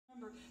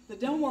The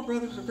Delmore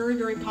Brothers were very,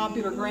 very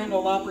popular Grand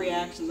Ole Opry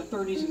acts in the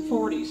 30s and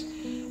 40s.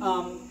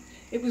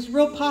 It was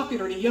real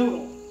popular to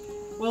yodel.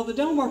 Well, the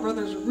Delmore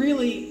Brothers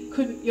really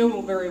couldn't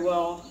yodel very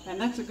well, and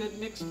that's a good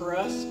mix for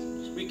us.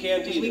 We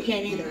can't either. We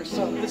can't either,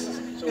 so this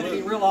is going to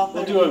be real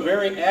authentic. We'll do a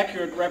very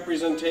accurate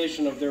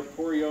representation of their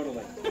poor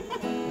yodeling.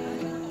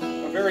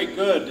 A very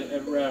good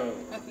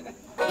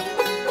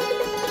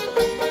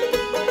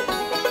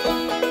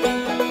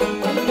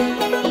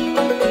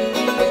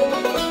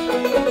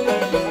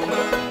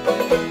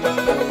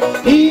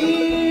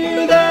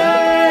Hear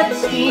that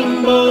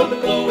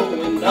steamboat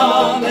blowing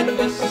on that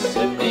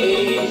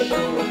Mississippi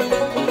shore.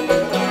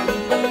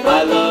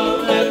 I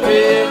love that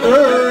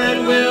river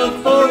and will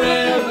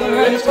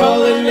forever. It's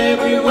calling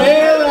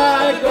everywhere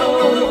I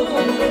go.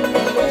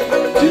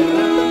 To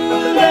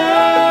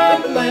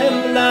that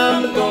land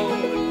I'm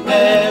going,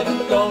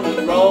 never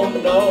gonna roam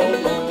no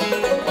more.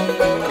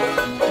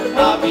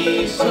 I'll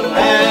be so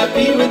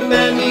happy with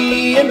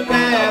Mammy and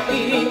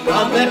Pappy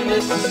on that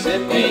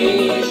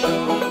Mississippi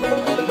shore.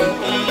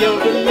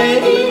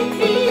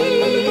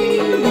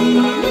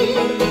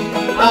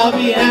 I'll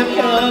be happy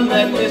on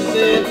that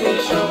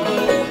Mississippi shore.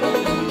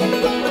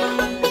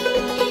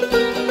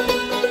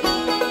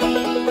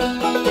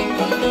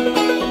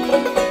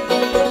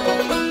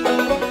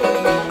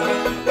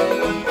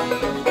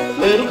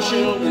 Little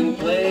children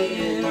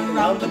playing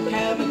around the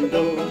cabin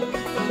door,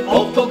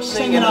 old folks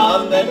singing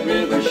on that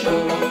river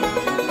shore.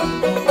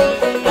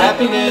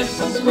 Happiness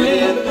is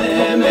with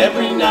them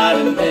every night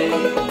and day,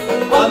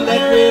 on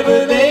that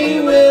river they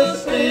will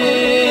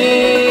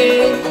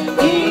stay.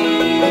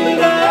 Hear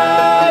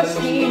that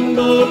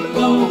steamboat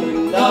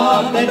going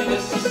on that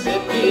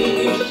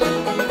Mississippi shore.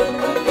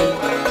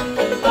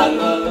 I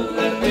love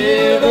that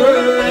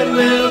river and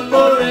will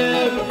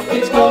forever.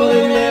 It's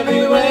calling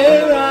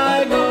everywhere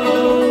I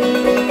go.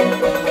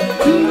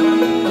 To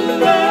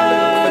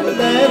that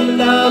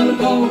land I'm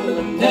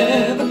going,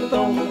 never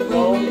gonna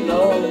roam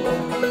no more.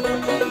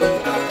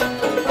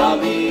 I'll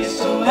be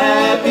so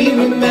happy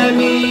with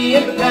Mammy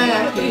and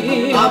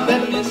Pappy on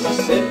that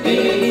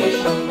Mississippi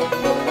shore.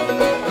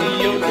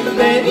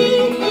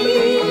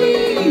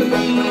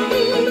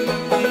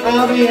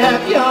 I'll be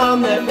happy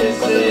on that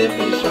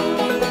Mississippi shore.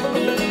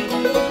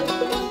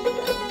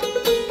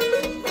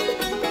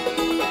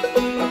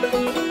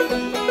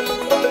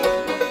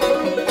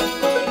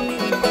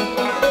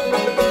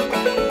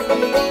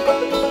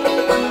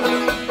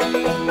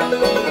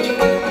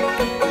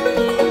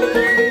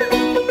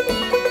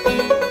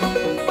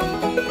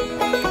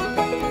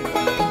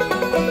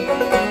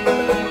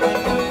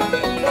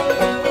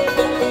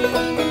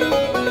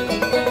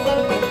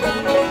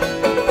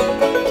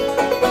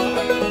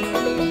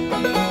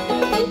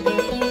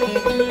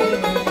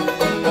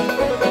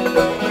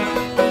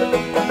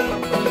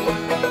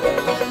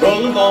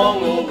 Roll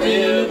along, old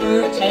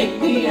river, take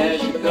me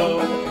as you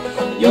go.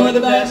 You're the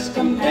best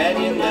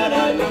companion that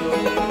I know.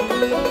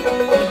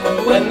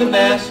 When the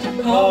master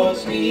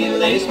calls me,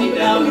 lays me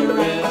down to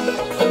rest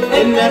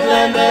in that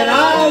land that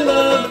I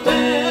love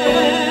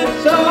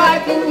best, so I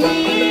can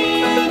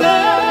hear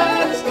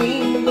that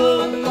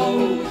steamboat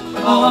go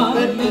on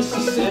that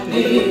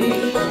Mississippi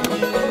shore.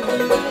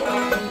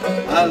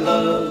 I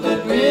love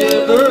that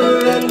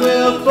river and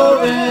will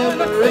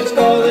forever. It's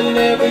calling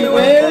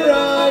everywhere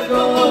I go.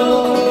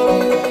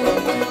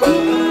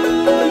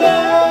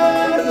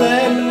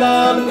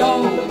 I'm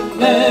going,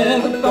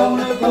 never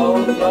gonna go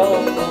no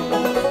more.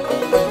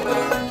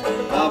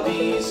 I'll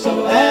be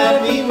so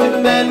happy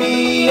with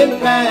Mammy and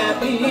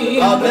Pappy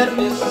on that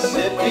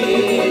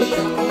Mississippi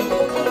shore.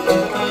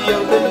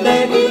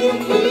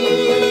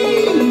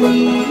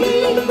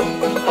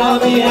 I'll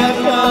be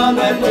happy on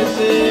that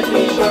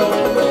Mississippi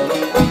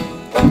shore.